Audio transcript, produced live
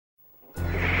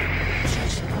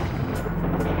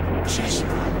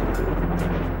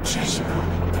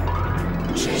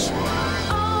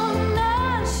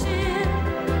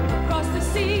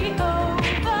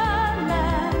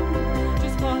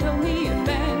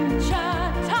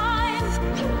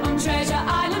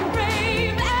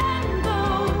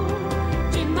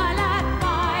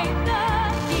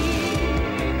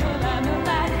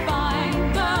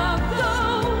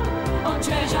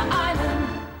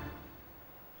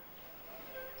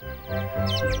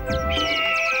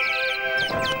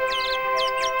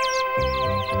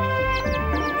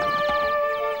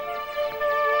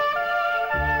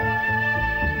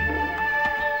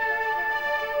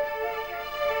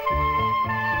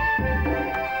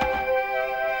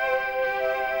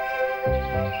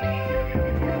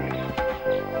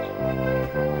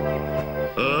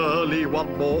Early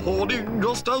one morning,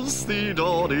 just as the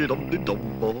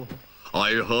dawn-dum-de-dum,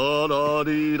 I heard a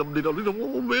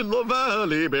dee-dum-de-dum-de-dum in the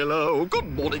valley below. Good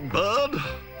morning, bird.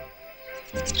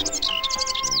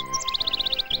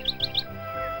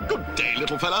 Good day,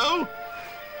 little fellow.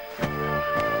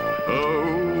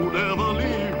 Oh, never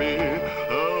leave me.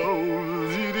 Oh,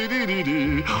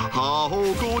 dee-dee-dee-dee-dee. How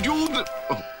could you...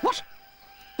 Oh, what?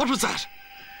 What was that?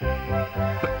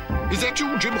 Is that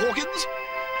you, Jim Hawkins?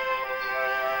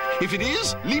 If it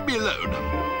is, leave me alone.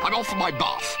 I'm off for my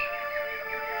bath.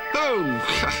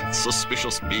 Oh,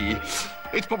 suspicious me.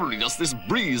 It's probably just this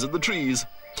breeze in the trees.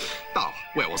 Now,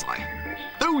 where was I?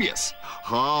 Oh, yes.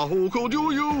 How could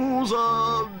you use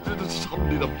a...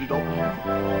 hum-de-dum-de-dum?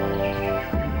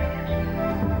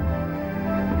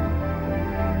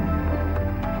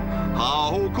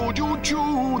 How could you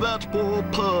chew that poor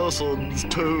person's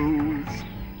toes?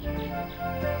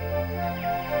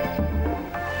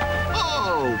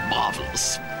 Oh,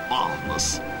 marvellous,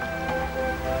 marvellous.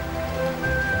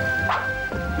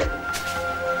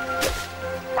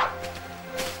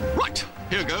 Right,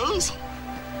 here goes.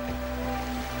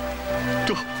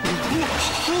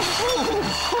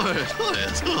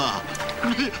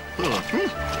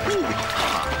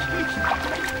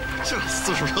 Just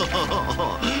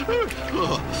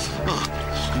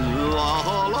la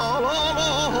la la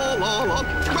la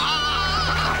la.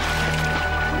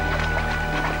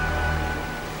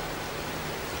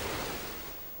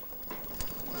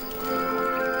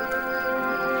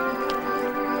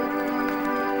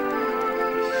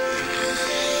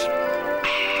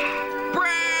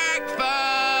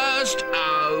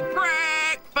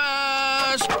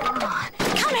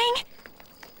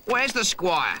 Where's the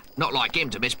squire? Not like him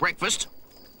to miss breakfast.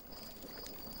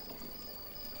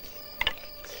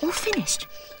 All finished,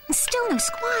 and still no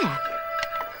squire.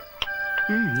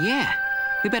 Yeah.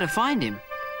 We better find him.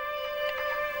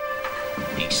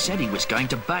 He said he was going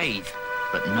to bathe,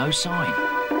 but no sign.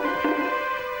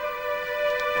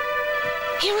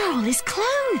 Here are all his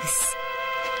clothes.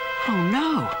 Oh,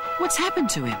 no. What's happened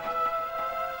to him?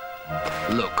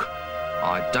 Look,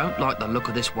 I don't like the look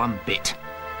of this one bit.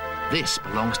 This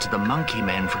belongs to the monkey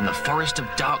men from the Forest of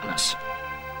Darkness.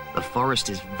 The forest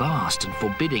is vast and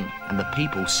forbidding, and the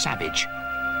people savage.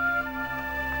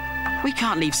 We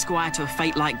can't leave Squire to a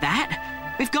fate like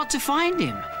that. We've got to find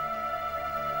him.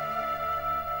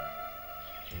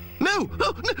 No!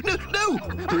 Oh, no, no, no!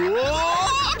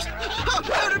 Oh,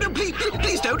 no, no, no, please,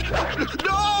 please don't!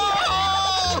 No!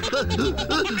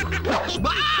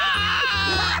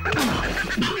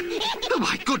 Oh,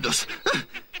 my goodness!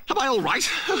 Am I all right?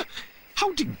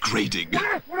 How degrading!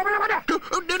 Oh,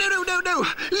 no, no, no, no, no!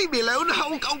 Leave me alone!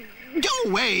 Oh, go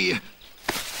away!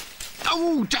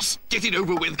 Oh, just get it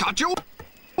over with, can't you?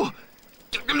 Oh,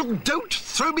 look, don't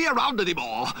throw me around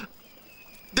anymore!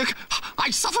 I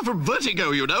suffer from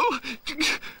vertigo, you know.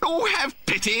 Oh, have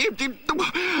pity!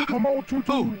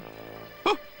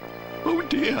 Oh,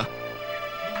 dear!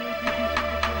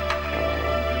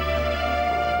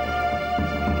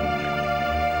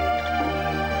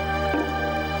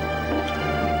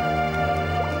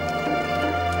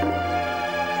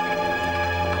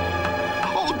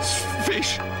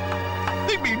 Fish!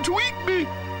 They mean to eat me!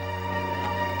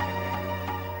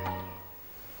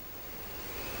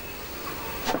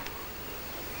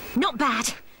 Not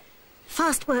bad.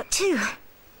 Fast work too.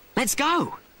 Let's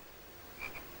go.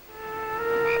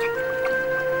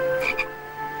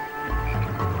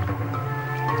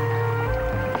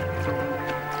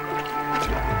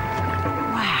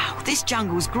 Wow, this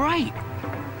jungle's great.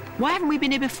 Why haven't we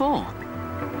been here before?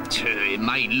 It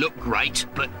may look great,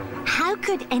 but... How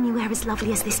could anywhere as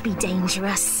lovely as this be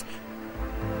dangerous?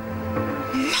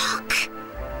 Look!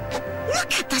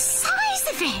 Look at the size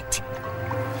of it!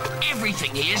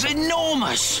 Everything here is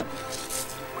enormous!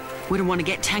 Wouldn't want to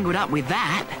get tangled up with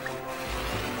that.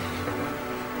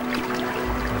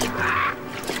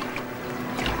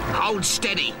 Hold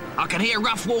steady. I can hear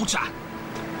rough water.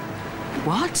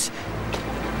 What?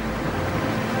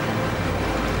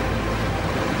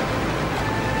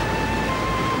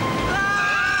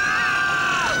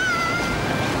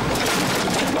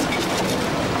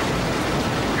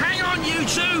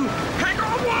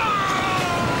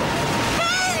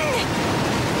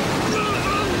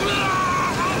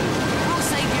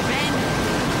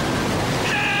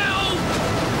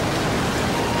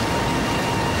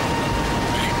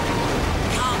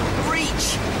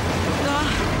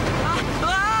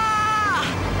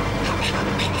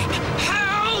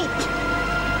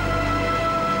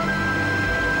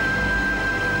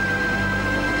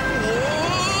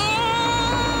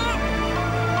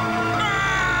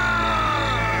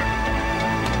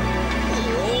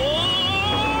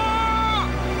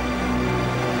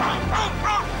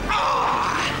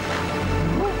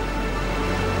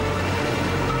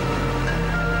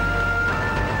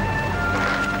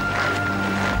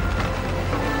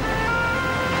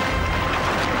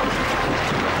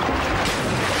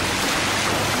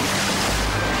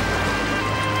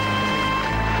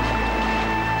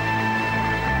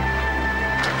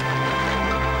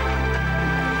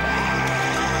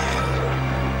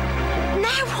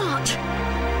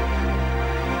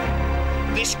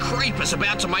 creeper's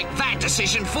about to make that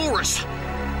decision for us.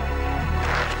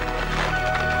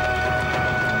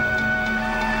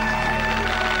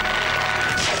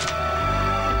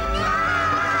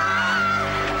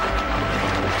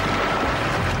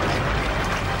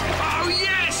 Oh,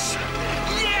 yes!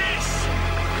 Yes!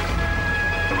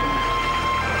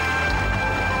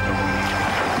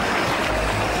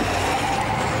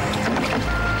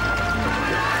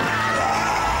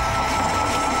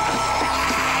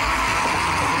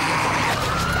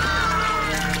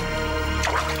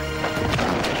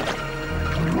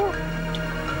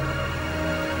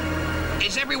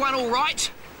 Is everyone all right?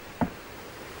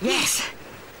 Yes.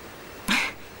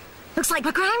 Looks like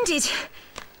we're grounded.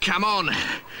 Come on.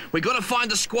 We got to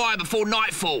find the squire before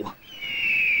nightfall.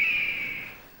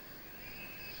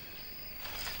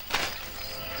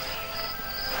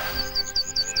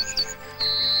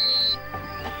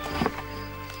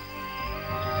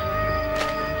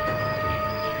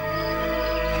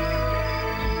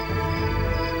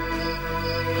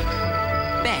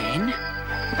 Ben,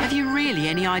 have you really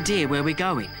any idea where we're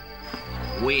going?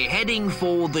 We're heading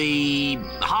for the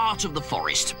heart of the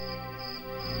forest.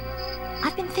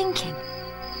 I've been thinking.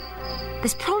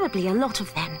 There's probably a lot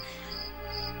of them.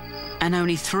 And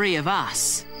only 3 of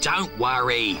us. Don't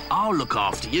worry. I'll look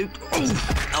after you.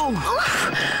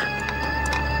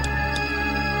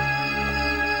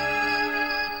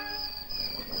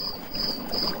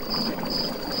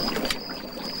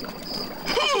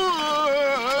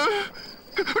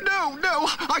 No,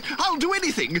 I'll do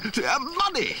anything.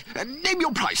 Money. Name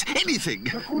your price. Anything.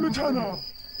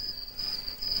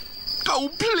 Oh,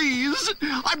 please.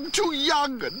 I'm too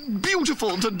young and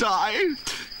beautiful to die.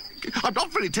 I'm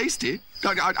not very tasty.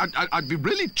 I'd be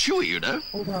really chewy, you know.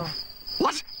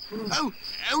 What? Oh,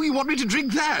 you want me to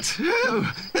drink that?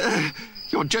 Oh,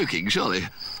 you're joking, surely.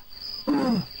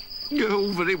 Oh,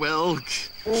 very well.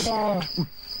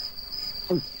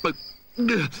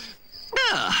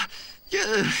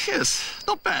 Yes,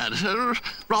 not bad.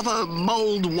 Rather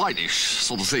mulled wine-ish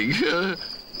sort of thing.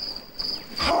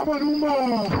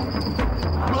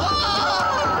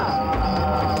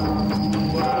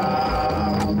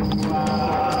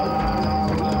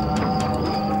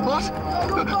 What?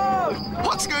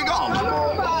 What's going on?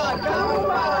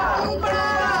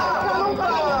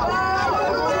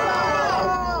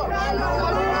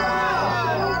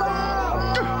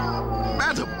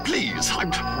 Madam, please, I'm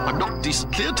not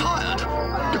decently attired.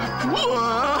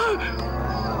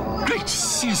 Great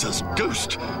Caesar's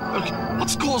ghost!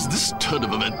 What's caused this turn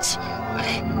of events?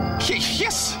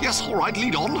 Yes, all right,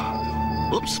 lead on.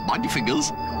 Oops, mind your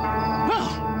fingers.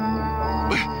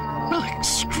 Well,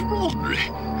 extraordinary.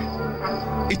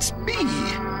 It's me.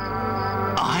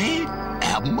 I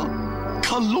am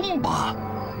Kaloombah.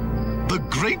 The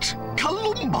Great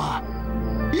Kaloombah.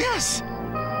 Yes,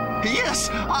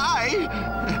 I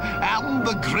am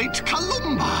the Great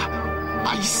Kaloombah.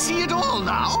 I see it all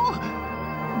now.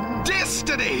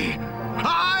 Destiny!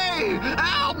 I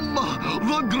am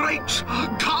the Great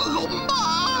Kaloombah!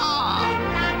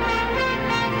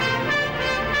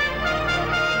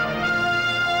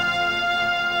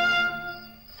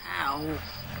 Ow.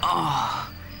 Oh.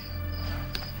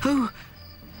 Who?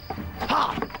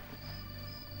 Ha!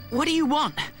 What do you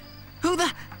want? Who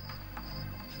the...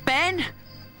 Ben?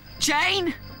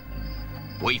 Jane?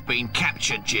 We've been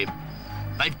captured, Jim.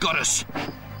 They've got us.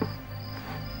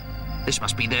 This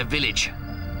must be their village.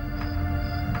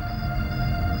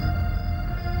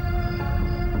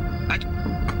 And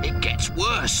it gets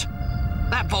worse.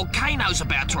 That volcano's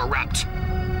about to erupt.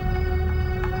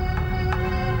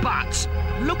 But,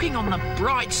 looking on the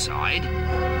bright side,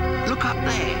 look up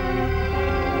there.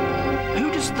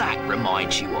 Who does that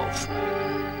remind you of?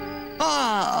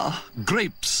 Ah,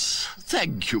 grapes.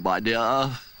 Thank you, my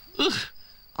dear.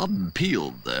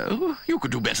 Unpeeled, though. You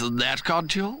could do better than that,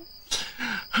 can't you?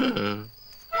 Jim!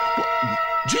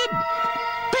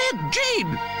 Ben!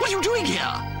 Jane! What are you doing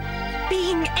here?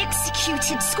 Being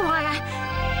executed, Squire.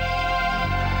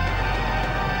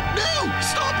 No!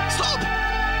 Stop!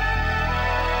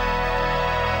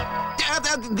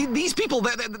 These people,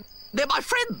 they're my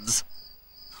friends.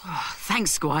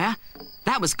 Thanks, Squire.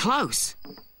 That was close.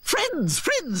 Friends!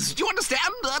 Do you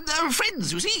understand?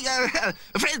 Friends, you see?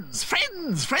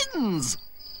 Friends!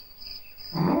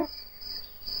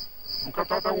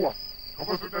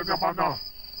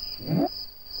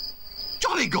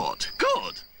 Jolly good.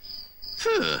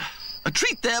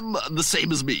 Treat them the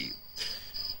same as me.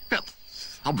 Well,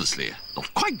 obviously,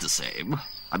 not quite the same.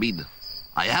 I mean,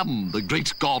 I am the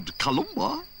great god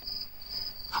Kaloombah.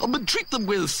 But treat them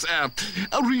with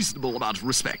a reasonable amount of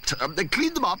respect.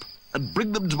 Clean them up and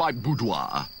bring them to my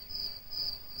boudoir.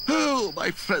 Oh,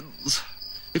 my friends,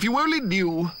 if you only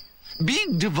knew,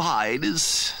 being divine is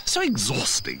so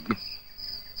exhausting.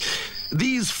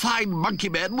 These fine monkey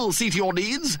men will see to your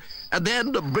needs and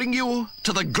then bring you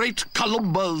to the Great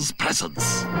Kaloombah's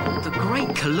presence. The Great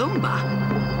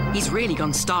Kaloombah? He's really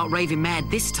gone stark raving mad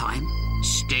this time.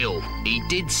 Still, he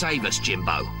did save us,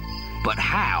 Jimbo. But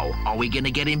how are we going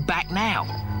to get him back now?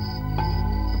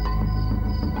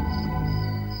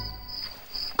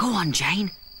 Go on,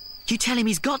 Jane. You tell him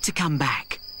he's got to come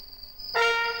back.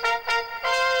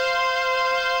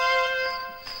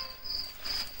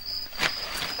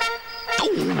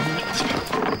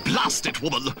 Oh, blast it,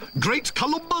 woman! Great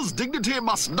Kaloombah's dignity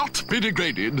must not be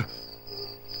degraded.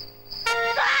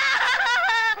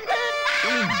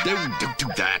 Oh, don't do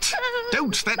that.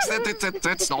 Don't.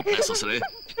 That's not necessary.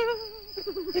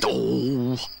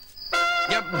 Oh.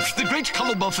 Yeah, the Great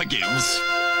Kaloombah forgives.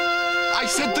 I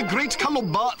said the Great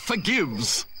Kaloombah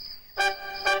forgives.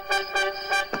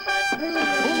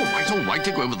 All right,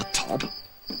 to go over the top.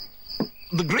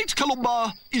 The Great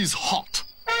Kaloombah is hot.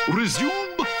 Resume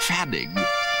fanning.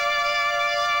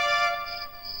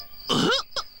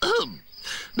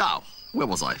 Now, where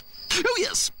was I? Oh,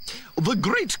 yes. The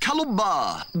Great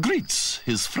Kaloombah greets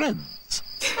his friends.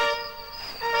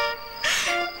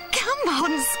 Come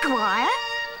on, Squire.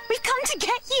 We've come to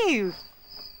get you.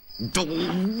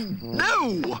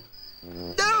 No!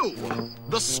 No!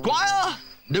 The Squire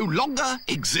no longer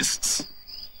exists.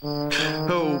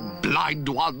 Oh, blind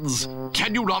ones,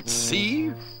 can you not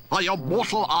see? Are your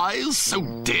mortal eyes so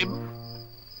dim?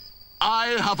 I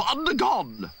have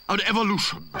undergone an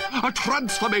evolution, a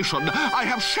transformation. I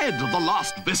have shed the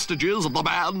last vestiges of the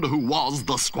man who was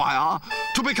the Squire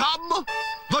to become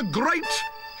the Great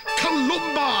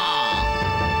Kaloombah!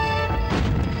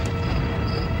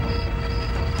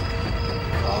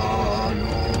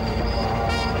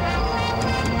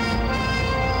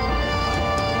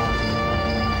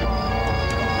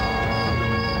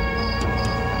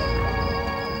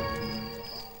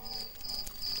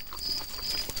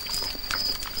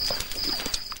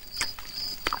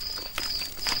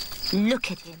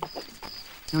 Look at him.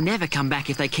 He'll never come back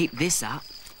if they keep this up.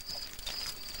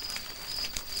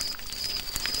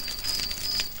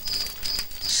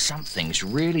 Something's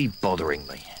really bothering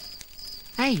me.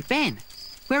 Hey, Ben,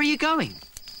 where are you going?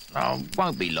 Oh,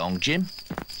 won't be long, Jim.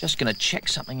 Just going to check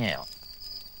something out.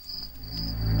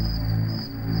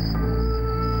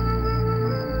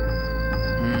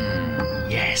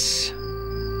 Yes.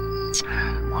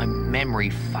 My memory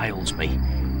fails me.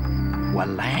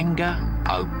 Walanga,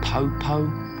 Opopo,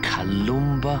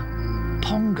 Kaloombah,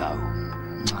 Pongo.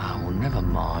 Oh, well, never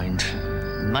mind.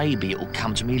 Maybe it'll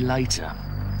come to me later.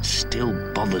 Still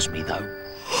bothers me, though.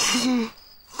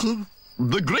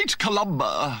 The Great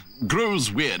Kaloombah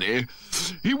grows weary.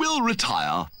 He will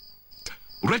retire.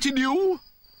 Retinue?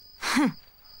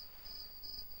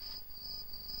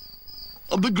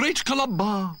 The Great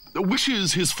Kaloombah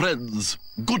wishes his friends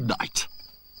good night.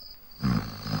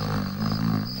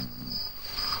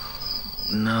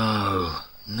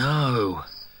 No.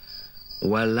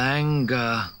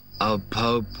 Walanga,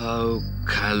 Opopo,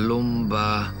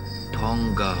 Kaloombah,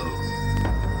 Pongo.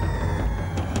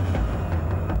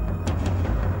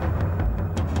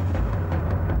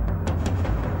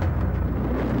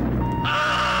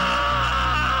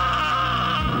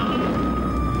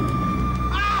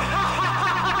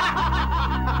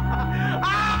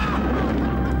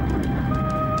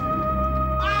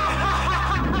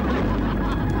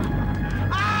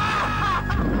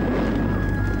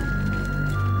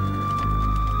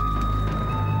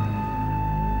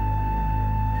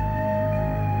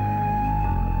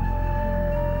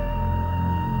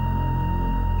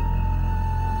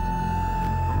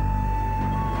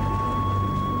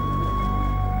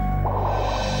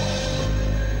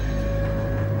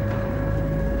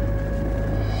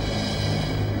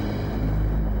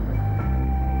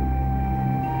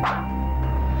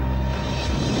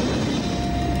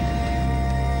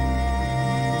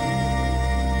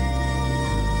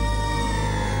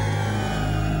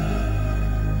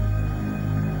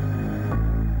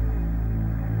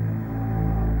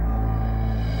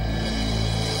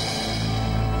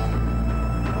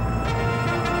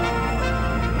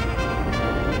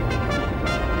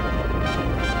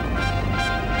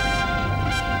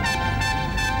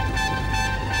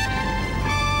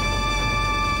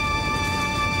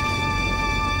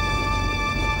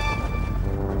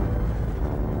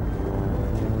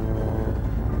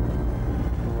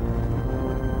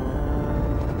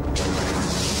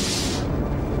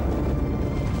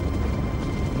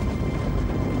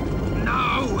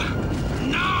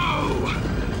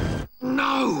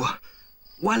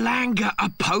 Walanga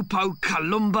Apopo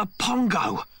Kaloombah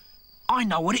Pongo. I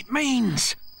know what it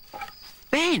means.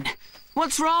 Ben,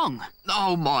 what's wrong?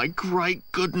 Oh, my great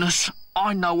goodness.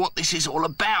 I know what this is all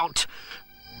about.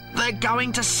 They're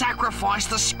going to sacrifice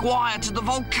the squire to the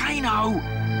volcano.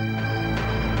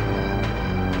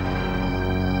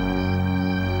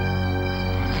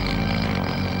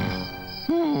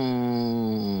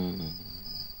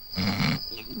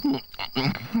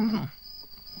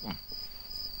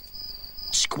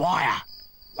 Squire,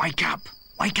 wake up,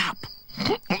 wake up.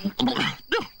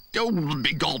 Oh,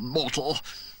 begone, mortal.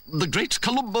 The Great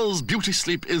Kaloombah's beauty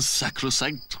sleep is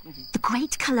sacrosanct. The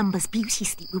Great Kaloombah's beauty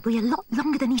sleep will be a lot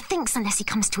longer than he thinks unless he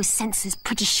comes to his senses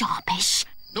pretty sharpish.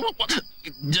 What?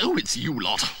 No, it's you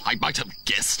lot. I might have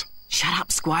guessed. Shut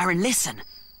up, Squire, and listen.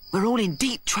 We're all in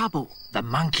deep trouble. The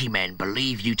monkey men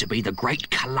believe you to be the Great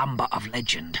Kaloombah of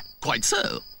legend. Quite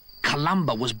so.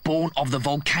 Kaloombah was born of the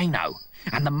volcano,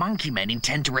 and the monkey men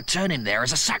intend to return him there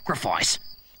as a sacrifice.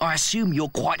 I assume you're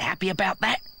quite happy about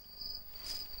that?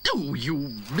 Oh,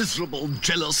 you miserable,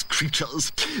 jealous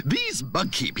creatures. These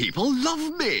monkey people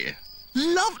love me.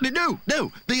 Love me? No,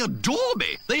 they adore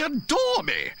me. They adore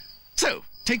me. So,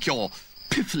 take your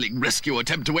piffling rescue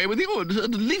attempt away with you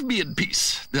and leave me in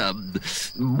peace.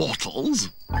 Mortals.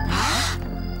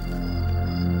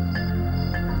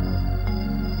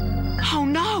 Oh,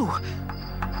 no!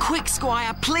 Quick,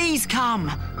 Squire, please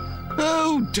come.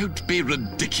 Oh, don't be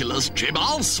ridiculous, Jim.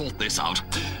 I'll sort this out.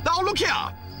 Now, look here.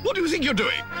 What do you think you're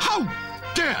doing? How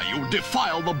dare you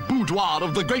defile the boudoir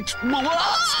of the great...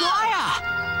 Squire!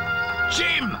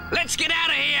 Jim, let's get out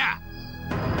of here!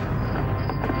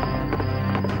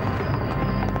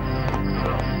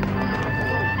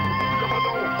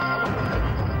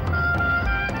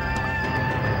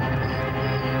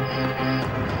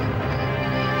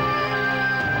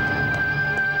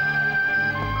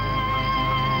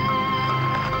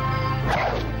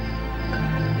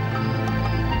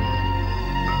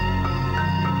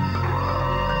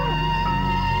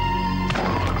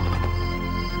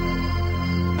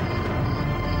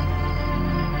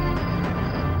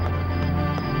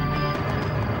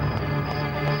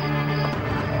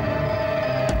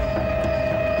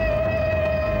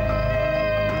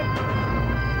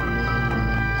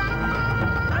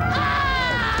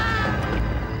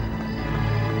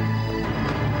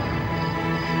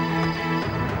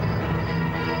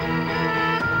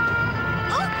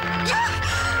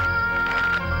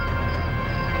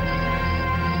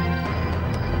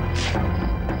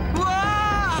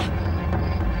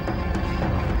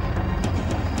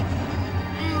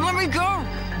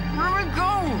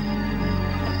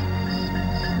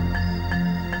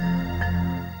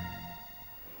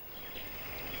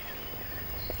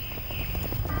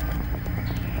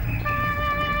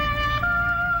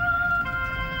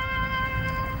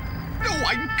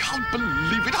 I can't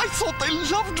believe it. I thought they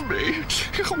loved me.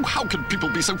 Oh, how can people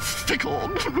be so fickle?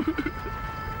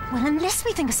 Well, unless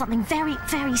we think of something very,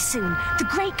 very soon, the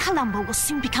Great Kaloombah will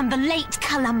soon become the Late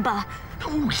Kaloombah.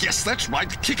 Oh, yes, that's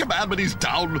right. Kick a man when he's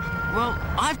down. Well,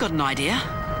 I've got an idea.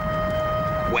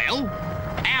 Well,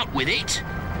 out with it.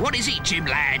 What is it, Jim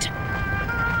lad?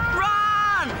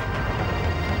 Run!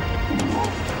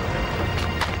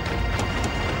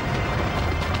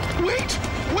 Wait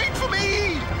for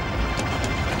me!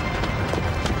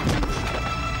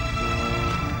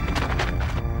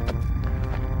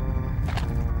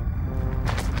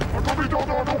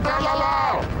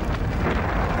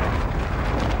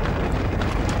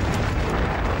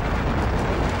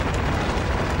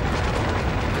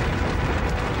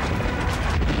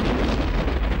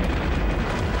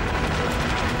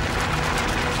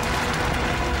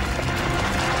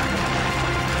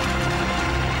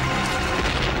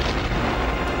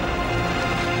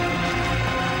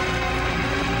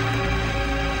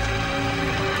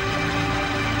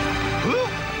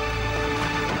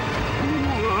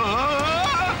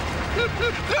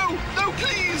 No,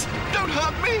 please! Don't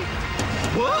hurt me!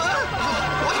 What?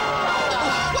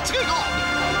 What's going on?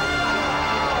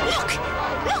 Look!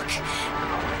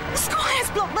 The Squire's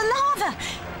blocked the lava!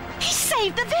 He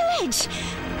saved the village!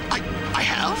 I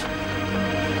have?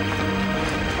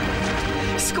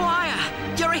 Squire,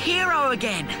 you're a hero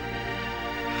again.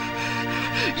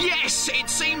 Yes, it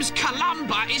seems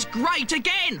Kaloombah is great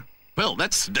again. Well,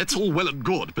 that's all well and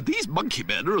good, but these monkey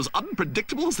men are as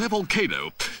unpredictable as their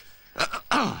volcano.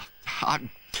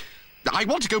 I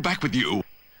want to go back with you.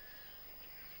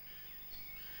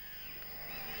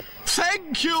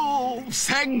 Thank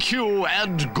you,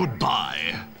 and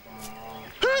goodbye.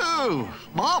 Oh,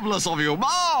 marvellous of you,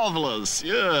 marvellous,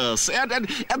 yes.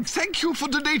 And thank you for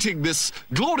donating this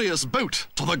glorious boat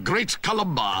to the Great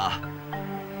Kaloombah.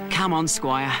 Come on,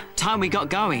 Squire. Time we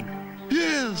got going.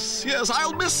 Yes, yes,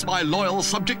 I'll miss my loyal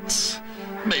subjects.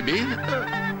 Maybe.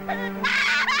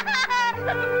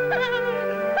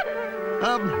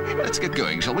 Let's get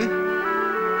going, shall we?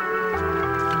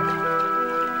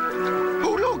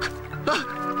 Oh, look!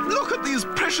 Look at these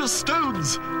precious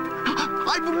stones!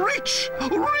 I'm rich!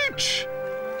 Rich!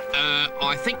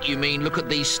 I think you mean look at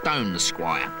these stones,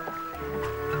 Squire.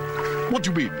 What do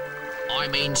you mean? I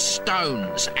mean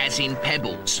stones, as in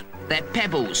pebbles. They're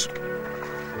pebbles.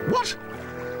 What?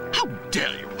 How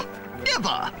dare you?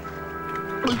 Never!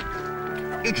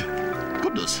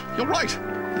 Goodness, you're right.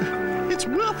 It's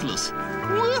worthless.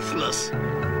 Worthless.